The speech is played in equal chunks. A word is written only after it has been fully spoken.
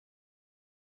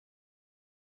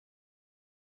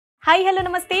Hi hello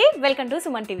నమస్తే welcome to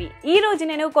Suman TV. ఈ రోజు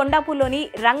నేను కొండాపూర్లోని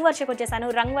రంగవర్షకు వచ్చేసాను.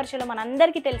 రంగవర్షలో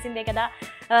మనందరికీ తెలిసిందే కదా,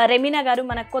 రెమినా గారు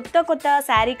మన కొత్త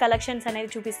శారీ కలెక్షన్స్ అనేది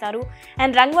చూపిస్తారు.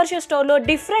 అండ్ రంగవర్ష స్టోర్లో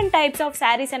డిఫరెంట్ టైప్స్ ఆఫ్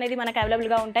శారీస్ అనేది మనకు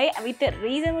అవైలబుల్గా ఉంటాయి విత్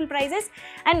రీజనబుల్ ప్రైజెస్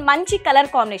అండ్ మంచి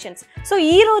కలర్ కాంబినేషన్స్. సో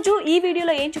ఈ రోజు ఈ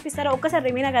వీడియోలో ఏం చూపిస్తారో ఒక్కసారి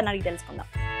రెమినా గారిని అడిగి తెలుసుకుందాం.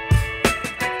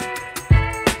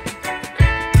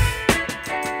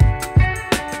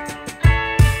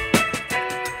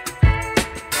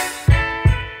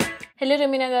 హలో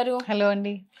రెమినా గారు. హలో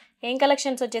అండి. ఏం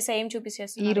కలెక్షన్స్ వచ్చేసాయి, ఏం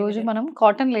చూపిస్తారు? ఈ రోజు మనం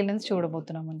కాటన్ లినెన్స్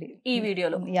చూడబోతున్నామండి ఈ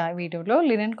వీడియోలో. వీడియోలో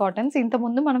లినెన్ కాటన్స్ ఇంత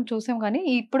ముందు మనం చూసాం, కానీ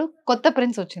ఇప్పుడు కొత్త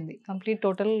ప్రింట్స్ వచ్చింది,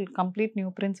 కంప్లీట్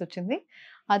న్యూ ప్రింట్స్ వచ్చింది,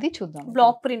 అది చూద్దాం.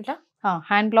 Black print,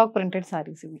 hand block printed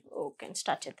saris ఇవి. ఓకే,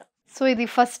 స్టార్ట్ చేద్దాం. సో ఇది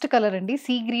ఫస్ట్ కలర్ అండి,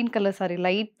 sea green colour sorry,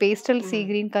 light pastel sea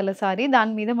green colour sorry.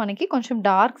 దాని మీద మనకి కొంచెం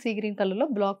డార్క్ సీ గ్రీన్ కలర్ లో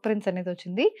బ్లాక్ ప్రింట్స్ అనేది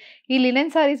వచ్చింది. ఈ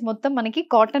లినెన్ సారీస్ మొత్తం మనకి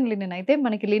కాటన్ లినెన్, అయితే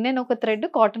మనకి లినెన్ ఒక థ్రెడ్,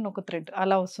 కాటన్ ఒక థ్రెడ్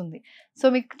అలా వస్తుంది.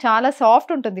 సో మీకు చాలా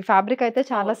సాఫ్ట్ ఉంటుంది, ఫ్యాబ్రిక్ అయితే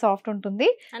చాలా సాఫ్ట్ ఉంటుంది.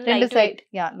 రెండు సైడ్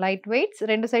లైట్ వెయిట్స్,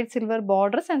 రెండు side silver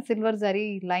borders and silver zari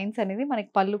lines అనేది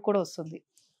మనకి పళ్ళు కూడా వస్తుంది.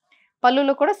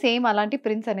 పళ్ళులో కూడా సేమ్ అలాంటి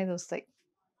ప్రింట్స్ అనేది వస్తాయి.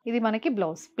 ఇది మనకి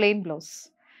blouse, plain blouse.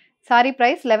 Sorry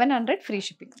price 1100 free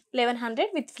shipping. 1100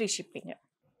 with free shipping.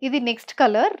 ఇది next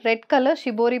colour, red colour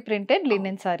shibori printed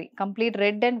linen sorry, complete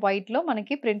red and white లో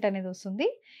మనకి ప్రింట్ అనేది వస్తుంది.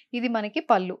 ఇది మనకి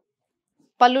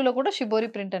పళ్ళులో కూడా షిబోరి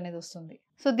ప్రింట్ అనేది వస్తుంది.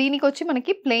 సో దీనికి వచ్చి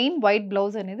మనకి ప్లెయిన్ వైట్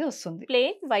బ్లౌజ్ అనేది వస్తుంది.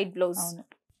 Plain white blouse. అవును.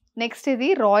 నెక్స్ట్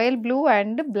ఇది royal blue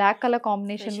and black colour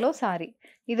combination లో సారీ.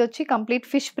 ఇది వచ్చి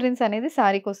కంప్లీట్ ఫిష్ ప్రింట్స్ అనేది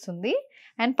సారీకి వస్తుంది.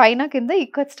 అండ్ పైన కింద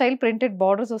ఇక్కత్ స్టైల్ ప్రింటెడ్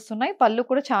బార్డర్స్ వస్తున్నాయి. పళ్ళు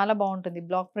కూడా చాలా బాగుంటుంది,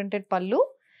 బ్లాక్ ప్రింటెడ్ పళ్ళు.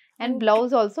 అండ్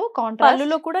బ్లౌజ్ ఆల్సో కాంట్రాస్ట్,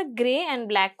 పళ్ళులో కూడా గ్రే అండ్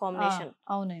బ్లాక్ కాంబినేషన్.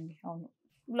 అవునండి, అవును.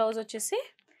 బ్లౌజ్ వచ్చేసి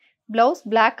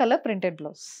బ్లాక్ కలర్ ప్రింటెడ్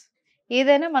బ్లౌజ్.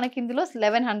 ఏదైనా మనకి ఇందులో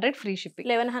 1100 free shipping.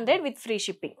 1100 with free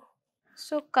shipping.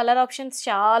 So colour options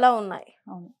చాలా ఉన్నాయి.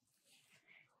 అవును.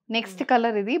 నెక్స్ట్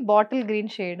కలర్ ఇది బాటిల్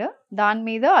గ్రీన్ షేడ్, దాని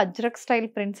మీద అజ్రక్ స్టైల్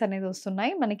ప్రింట్స్ అనేది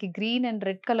వస్తున్నాయి. మనకి green and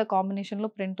red colour combination లో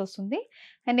ప్రింట్ వస్తుంది.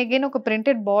 అండ్ అగైన్ ఒక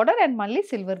ప్రింటెడ్ బార్డర్ అండ్ మళ్ళీ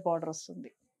సిల్వర్ బార్డర్ వస్తుంది.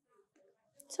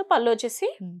 సో పళ్ళు వచ్చేసి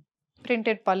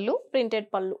ప్రింటెడ్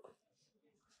పళ్ళు.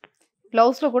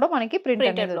 బ్లౌజ్ లో కూడా మనకి ప్రింట్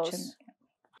అనేది వచ్చింది.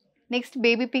 Next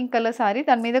baby pink colour sorry,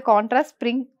 దాని మీద contrast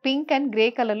pink and grey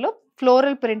colour లో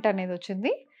ఫ్లోరల్ ప్రింట్ అనేది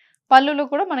వచ్చింది. పళ్ళులో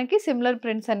కూడా మనకి సిమిలర్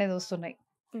ప్రింట్స్ అనేది వస్తున్నాయి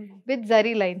with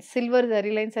zari lines, silver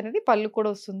zari lines అనేది పళ్ళు కూడా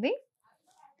వస్తుంది.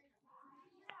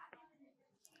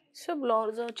 సో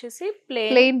బ్లౌజ్ వచ్చేసి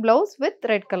plain blouse with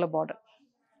red colour border.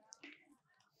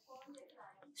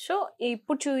 So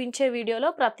ఇప్పుడు చూపించే వీడియోలో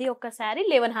ప్రతి ఒక్క సారీ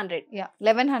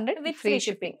 1100 విత్ ఫ్రీ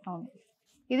షిప్పింగ్. అవును.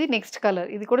 ఇది నెక్స్ట్ కలర్,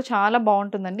 ఇది కూడా చాలా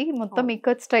బాగుంటుందండి. మొత్తం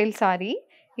ikat style sorry,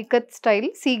 ikat style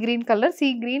sea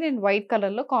green and white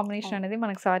colour లో కాంబినేషన్ అనేది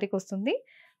మనకి సారీకి వస్తుంది.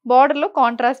 బార్డర్ లో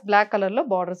కాంట్రాస్ట్ బ్లాక్ కలర్ లో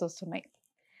బార్డర్స్ వస్తున్నాయి.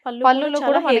 పళ్ళులో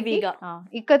కూడా మనకి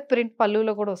ఇక్కత్ ప్రింట్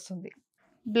పళ్ళులో కూడా వస్తుంది.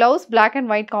 Blouse black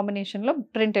and white combination లో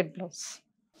printed blouse.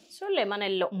 So lemon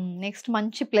yellow. Next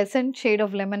మంచి pleasant shade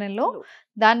of lemon yellow,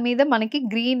 దాని మీద మనకి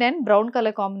green and brown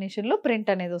colour combination లో ప్రింట్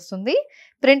అనేది వస్తుంది.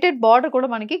 ప్రింటెడ్ బార్డర్ కూడా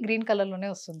మనకి గ్రీన్ కలర్ లోనే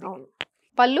వస్తుంది.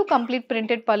 పళ్ళు కంప్లీట్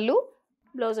ప్రింటెడ్ పళ్ళు.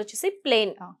 బ్లౌజ్ వచ్చేసి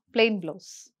ప్లెయిన్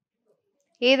బ్లౌజ్.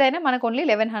 ఏదైనా మనకు ఓన్లీ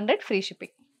 1100 ఫ్రీ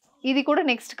షిప్పింగ్. ఇది కూడా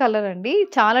నెక్స్ట్ కలర్ అండి,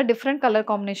 చాలా డిఫరెంట్ కలర్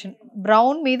కాంబినేషన్.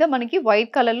 బ్రౌన్ మీద మనకి వైట్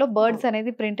కలర్ లో బర్డ్స్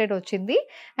అనేది ప్రింటెడ్ వచ్చింది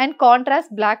and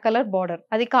contrast black colour border.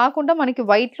 అది కాకుండా మనకి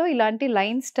వైట్ లో ఇలాంటి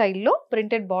లైన్ స్టైల్లో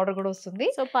ప్రింటెడ్ బార్డర్ కూడా వస్తుంది.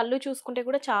 సో పళ్ళు చూసుకుంటే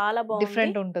కూడా చాలా బాగుంది,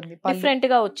 డిఫరెంట్ ఉంటుంది, డిఫరెంట్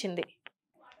గా వచ్చింది.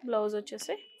 బ్లౌజ్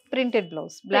వచ్చేసి printed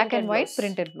blouse, black and white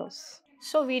printed blouse.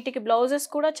 So వీటికి బ్లౌజెస్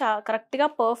కూడా కరెక్ట్ గా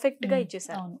పర్ఫెక్ట్ గా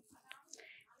ఇచ్చేసారు.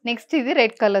 నెక్స్ట్ ఇది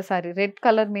red colour sorry, red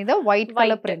colour మీద వైట్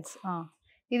కలర్ ప్రింట్స్.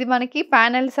 ఇది మనకి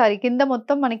ప్యానెల్ సారీ, కింద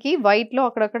మొత్తం మనకి వైట్ లో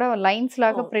అక్కడక్కడ లైన్స్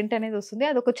లాగా ప్రింట్ అనేది వస్తుంది.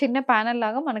 అది ఒక చిన్న ప్యానెల్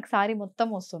లాగా మనకి సారీ మొత్తం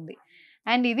వస్తుంది.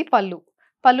 అండ్ ఇది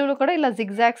పళ్ళులో కూడా ఇలా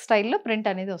జిగ్జాగ్ స్టైల్లో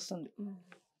ప్రింట్ అనేది వస్తుంది.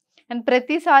 అండ్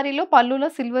ప్రతి సారీలో పళ్ళులో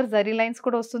సిల్వర్ జరీ లైన్స్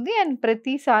కూడా వస్తుంది అండ్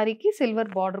ప్రతి సారీకి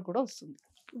సిల్వర్ బార్డర్ కూడా వస్తుంది.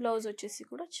 బ్లౌజ్ వచ్చేసి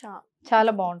కూడా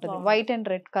చాలా బాగుంటుంది, white and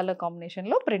red colour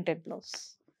combination లో ప్రింటెడ్ బ్లౌజ్.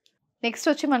 నెక్స్ట్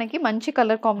వచ్చి మనకి మంచి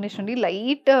కలర్ కాంబినేషన్ అండి,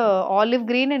 light olive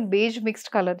green and beige mixed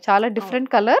colour, చాలా డిఫరెంట్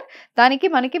కలర్. దానికి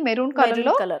మనకి మెరూన్ కలర్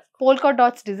లో పోల్కా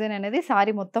డాట్స్ డిజైన్ అనేది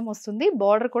సారీ మొత్తం వస్తుంది.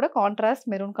 బార్డర్ కూడా కాంట్రాస్ట్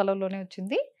మెరూన్ కలర్ లోనే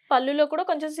వచ్చింది. పళ్ళులో కూడా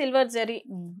కొంచెం సిల్వర్ జరీ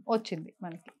వచ్చింది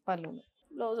మనకి పళ్ళులో.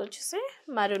 బ్లౌజ్ వచ్చేసి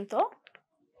మెరూన్ తో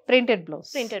ప్రింటెడ్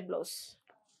బ్లౌజ్.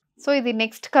 సో ఇది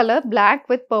next colour black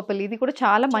with purple. ఇది కూడా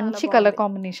చాలా మంచి colour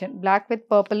combination. Black with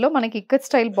purple లో మనకి ఇక్కత్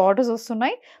స్టైల్ బార్డర్స్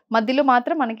వస్తున్నాయి. మధ్యలో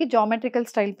మాత్రం మనకి జామెట్రికల్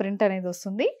స్టైల్ ప్రింట్ అనేది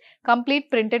వస్తుంది. కంప్లీట్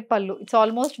ప్రింటెడ్ పళ్ళు. ఇట్స్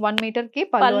ఆల్మోస్ట్ 1 మీటర్ కి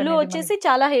పళ్ళు వచ్చేసి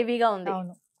చాలా హెవీగా ఉంది.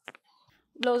 అవును.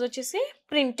 బ్లౌజ్ వచ్చేసి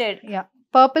ప్రింటెడ్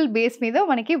పర్పుల్ బేస్ మీద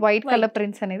మనకి వైట్ కలర్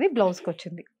ప్రింట్స్ అనేది బ్లౌజ్ కి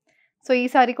వచ్చింది. సో ఈ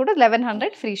సారీ కూడా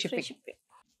 1100 ఫ్రీ షిప్పింగ్.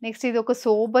 నెక్స్ట్ ఇది ఒక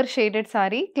sober shaded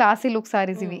sorry, classy look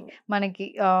saris ఇవి. మనకి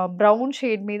బ్రౌన్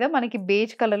షేడ్ మీద మనకి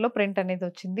బేజ్ కలర్ లో ప్రింట్ అనేది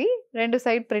వచ్చింది. 2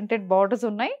 సైడ్ ప్రింటెడ్ బార్డర్స్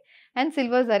ఉన్నాయి అండ్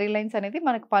సిల్వర్ జరీ లైన్స్ అనేది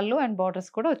మనకి పళ్ళు అండ్ బార్డర్స్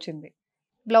కూడా వచ్చింది.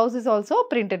 Blouse is also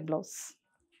printed blouse.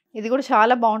 ఇది కూడా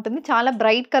చాలా బాగుంటుంది, చాలా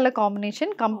bright colour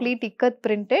combination, complete ikat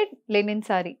printed Lenin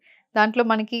sorry. దాంట్లో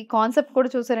మనకి కాన్సెప్ట్ కూడా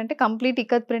చూసారంటే కంప్లీట్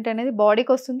ఇక్కత్ ప్రింట్ అనేది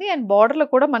బాడీకి వస్తుంది అండ్ బార్డర్లో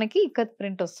కూడా మనకి ఇక్కత్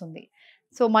ప్రింట్ వస్తుంది.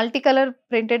 సో మల్టీ కలర్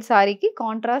ప్రింటెడ్ సారీకి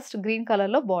కాంట్రాస్ట్ గ్రీన్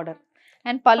కలర్లో బార్డర్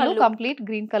అండ్ పళ్ళు కంప్లీట్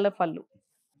గ్రీన్ కలర్ పళ్ళు.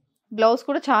 బ్లౌజ్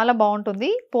కూడా చాలా బాగుంటుంది,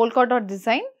 polka dot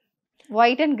design,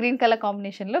 white and green colour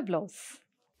కాంబినేషన్లో బ్లౌజ్.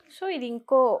 సో ఇది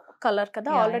ఇంకో కలర్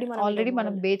కదా, ఆల్రెడీ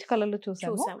మనం బేజ్ కలర్లో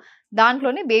చూసాము.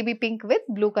 దాంట్లోనే baby pink with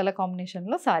blue colour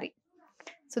కాంబినేషన్లో సారీ.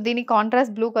 సో దీనికి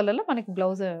కాంట్రాస్ట్ బ్లూ కలర్లో మనకి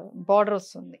బ్లౌజ్ బార్డర్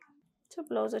వస్తుంది. సో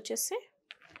బ్లౌజ్ వచ్చేసి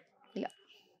ఇలా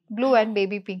బ్లూ అండ్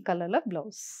బేబీ పింక్ కలర్లో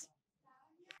బ్లౌజ్.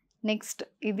 నెక్స్ట్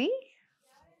ఇది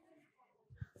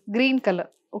గ్రీన్ కలర్,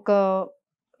 ఒక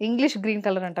ఇంగ్లీష్ గ్రీన్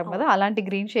కలర్ అంటాం కదా, అలాంటి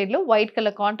గ్రీన్ షేడ్లో వైట్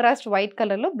కలర్, కాంట్రాస్ట్ వైట్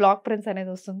కలర్లో బ్లాక్ ప్రింట్స్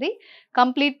అనేది వస్తుంది.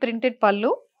 కంప్లీట్ ప్రింటెడ్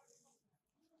పళ్ళు,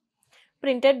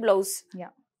 printed blouse,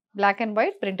 black and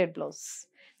white printed blouse.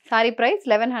 Sorry price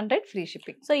 1100 free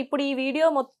shipping. So ఇప్పుడు ఈ వీడియో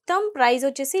మొత్తం ప్రైస్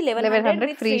వచ్చేసి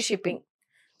 1100 ఫ్రీ షిప్పింగ్.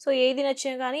 సో ఏది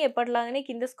నచ్చినా కానీ ఎప్పటిలాగానే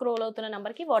కింద స్క్రోల్ అవుతున్న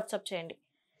నెంబర్కి వాట్సాప్ చేయండి.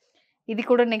 ఇది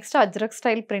కూడా next ajrak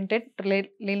style printed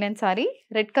linen sorry,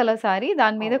 red colour sorry,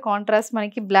 దాని మీద కాంట్రాస్ట్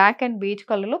మనకి బ్లాక్ అండ్ బేజ్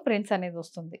కలర్లో ప్రింట్స్ అనేది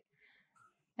వస్తుంది.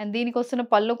 అండ్ దీనికి వస్తున్న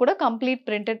పళ్ళు కూడా కంప్లీట్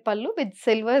ప్రింటెడ్ పళ్ళు with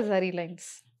silver zari lines.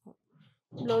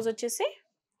 Blouse వచ్చేసి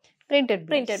ప్రింటెడ్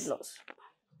బ్లౌజ్.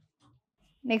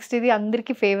 నెక్స్ట్ ఇది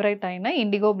అందరికి ఫేవరెట్ అయిన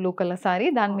ఇండిగో బ్లూ కలర్ సారీ,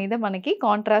 దాని మీద మనకి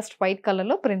కాంట్రాస్ట్ వైట్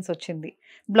కలర్లో ప్రింట్స్ వచ్చింది.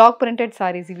 బ్లాక్ ప్రింటెడ్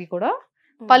సారీస్ ఇవి కూడా.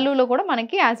 పళ్ళులో కూడా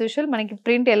మనకి యాజ్ యూజువల్ మనకి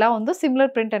ప్రింట్ ఎలా ఉందో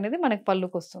సిమిలర్ ప్రింట్ అనేది మనకి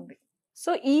పళ్ళుకి వస్తుంది.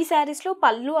 సో ఈ సారీస్ లో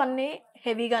పళ్ళు అన్ని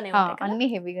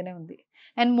హెవీగానే ఉంది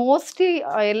అండ్ మోస్ట్లీ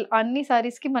అన్ని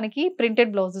సారీస్ కి మనకి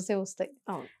ప్రింటెడ్ బ్లౌజెస్ వస్తాయి.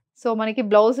 సో మనకి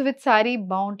బ్లౌజ్ విత్ సారీ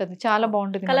బాగుంటుంది, చాలా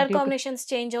బాగుంటుంది. కలర్ కాంబినేషన్స్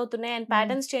చేంజ్ అవుతున్నాయి అండ్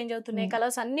ప్యాటర్న్స్ చేంజ్ అవుతున్నాయి,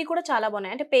 కలర్స్ అన్ని కూడా చాలా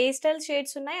బాగున్నాయి. అంటే పేస్టల్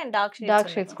షేడ్స్ ఉన్నాయి అండ్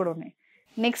డార్క్ షేడ్స్ కూడా ఉన్నాయి.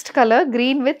 Next colour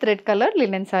green with red colour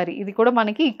linen sorry. ఇది కూడా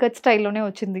మనకి ఇక్కత్ స్టైల్లోనే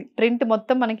వచ్చింది. ప్రింట్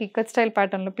మొత్తం మనకి ఇక్కత్ స్టైల్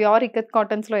ప్యాటర్న్ లో, ప్యూర్ ఇక్కత్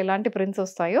కాటన్స్ లో ఎలాంటి ప్రింట్స్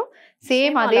వస్తాయో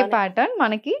సేమ్ అదే ప్యాటర్న్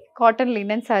మనకి కాటన్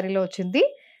లినెన్ సారీలో వచ్చింది.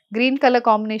 గ్రీన్ కలర్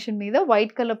కాంబినేషన్ మీద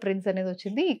వైట్ కలర్ ప్రింట్స్ అనేది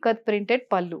వచ్చింది. ఇక్కత్ ప్రింటెడ్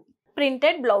పళ్ళు,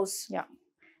 printed blouse,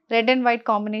 red and white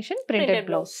combination printed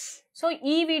blouse. So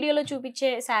ఈ వీడియోలో చూపించే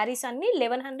శారీస్ అన్ని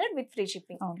 1100 విత్ ఫ్రీ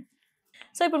షిప్పింగ్.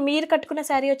 సో ఇప్పుడు మీరు కట్టుకున్న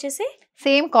శారీ వచ్చేసి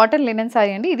సేమ్ కాటన్ లినెన్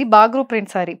సారీ అండి. ఇది Bagru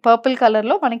print sorry, purple colour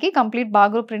లో మనకి కంప్లీట్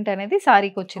బాగ్రూ ప్రింట్ అనేది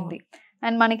సారీకి వచ్చింది.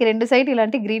 అండ్ మనకి 2 సైడ్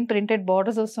ఇలాంటి గ్రీన్ ప్రింటెడ్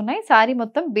బార్డర్స్ వస్తున్నాయి. సారీ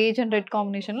మొత్తం బేజ్ అండ్ రెడ్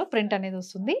కాంబినేషన్ లో ప్రింట్ అనేది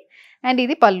వస్తుంది. అండ్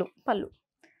ఇది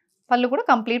పళ్ళు కూడా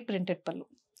కంప్లీట్ ప్రింటెడ్ పళ్ళు.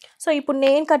 సో ఇప్పుడు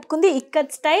నేను కట్టుకుంది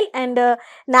ikat style and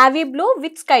navy blue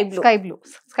with sky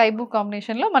blue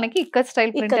combination లో మనకి ఇక్కత్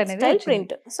స్టైల్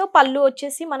ప్రింట్. సో పళ్ళు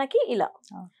వచ్చేసి మనకి ఇలా.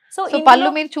 సో పళ్ళు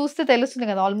మీరు చూస్తే తెలుస్తుంది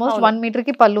కదా, ఆల్మోస్ట్ 1 మీటర్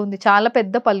కి పళ్ళు ఉంది, చాలా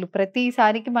పెద్ద పళ్ళు. ప్రతి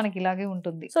సారీకి మనకి ఇలాగే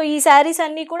ఉంటుంది. సో ఈ సారీస్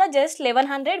అన్ని కూడా just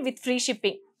 1100 with free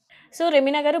shipping. So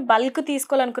రెమినా గారు, బల్క్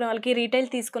తీసుకోవాలనుకునే వాళ్ళకి,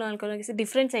 రీటైల్ తీసుకోవాలనుకునే వాళ్ళకి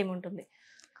డిఫరెన్స్ ఏముంటుంది?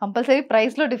 కంపల్సరీ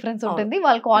ప్రైస్ లో డిఫరెన్స్ ఉంటుంది.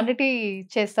 వాళ్ళు క్వాంటిటీ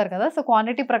చేస్తారు కదా, సో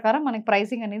క్వాంటిటీ ప్రకారం మనకి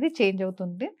ప్రైసింగ్ అనేది చేంజ్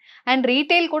అవుతుంది. అండ్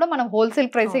రీటైల్ కూడా మనం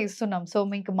హోల్సేల్ ప్రైసే ఇస్తున్నాం. సో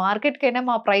మీకు మార్కెట్ కైనా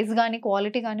మా ప్రైస్ కానీ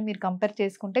క్వాలిటీ కానీ మీరు కంపేర్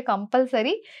చేసుకుంటే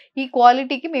కంపల్సరీ ఈ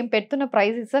క్వాలిటీకి మేము పెడుతున్న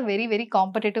price is very very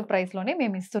competitive price లోనే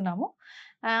మేము ఇస్తున్నాము.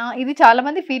 ఇది చాలా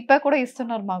మంది ఫీడ్బ్యాక్ కూడా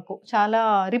ఇస్తున్నారు మాకు, చాలా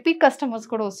రిపీట్ కస్టమర్స్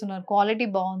కూడా వస్తున్నారు. క్వాలిటీ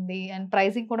బాగుంది అండ్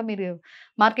ప్రైసింగ్ కూడా మీరు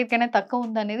మార్కెట్ కైనా తక్కువ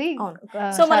ఉంది అనేది.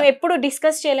 సో మనం ఎప్పుడు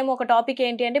డిస్కస్ చేయలేము ఒక టాపిక్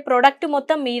ఏంటి అంటే ప్రొడక్ట్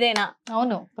మొత్తం మీదేనా?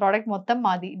 అవును, ప్రోడక్ట్ మొత్తం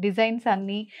మాది. డిజైన్స్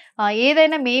అన్ని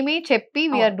ఏదైనా మేమే చెప్పి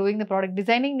we are doing the product.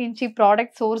 Designing నుంచి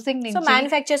ప్రోడక్ట్ సోర్సింగ్ నుంచి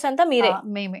మ్యానుఫ్యాక్చర్స్ అంతా మీరే,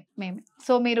 మేమే.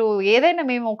 సో మీరు ఏదైనా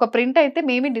మేము ఒక ప్రింట్ అయితే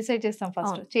మేమే డిసైడ్ చేస్తాం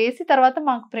ఫస్ట్, చేసి తర్వాత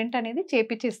మాకు ప్రింట్ అనేది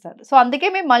చేపిచ్చిస్తారు. సో అందుకే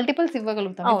మేము మల్టిపుల్స్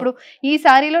ఇవ్వగలుగుతాం. ఇప్పుడు ఈ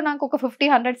సారీలో నాకు ఒక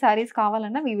 50-100 సారీస్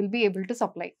కావాలన్నా we will be able to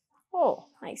supply. Oh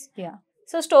nice.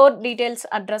 So store details,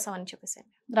 address అవన్నీ చెప్పేసాను.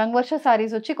 రంగవర్ష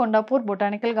సారీస్ వచ్చి Kondapur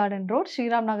botanical garden road,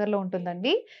 Sriram Nagar లో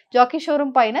ఉంటుందండి. జాకీ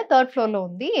షోరూమ్ పైన 3rd ఫ్లోర్ లో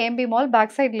ఉంది. AMB mall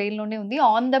back side lane లోనే ఉంది,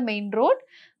 ఆన్ ద మెయిన్ రోడ్.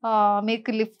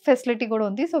 మీకు లిఫ్ట్ ఫెసిలిటీ కూడా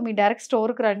ఉంది. సో మీ డైరెక్ట్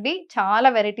స్టోర్కి రండి, చాలా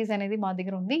వెరైటీస్ అనేది మా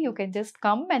దగ్గర ఉంది. You can just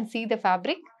come and see the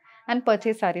fabric and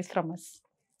purchase saris from us.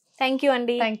 Thank you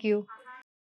అండి. Thank you.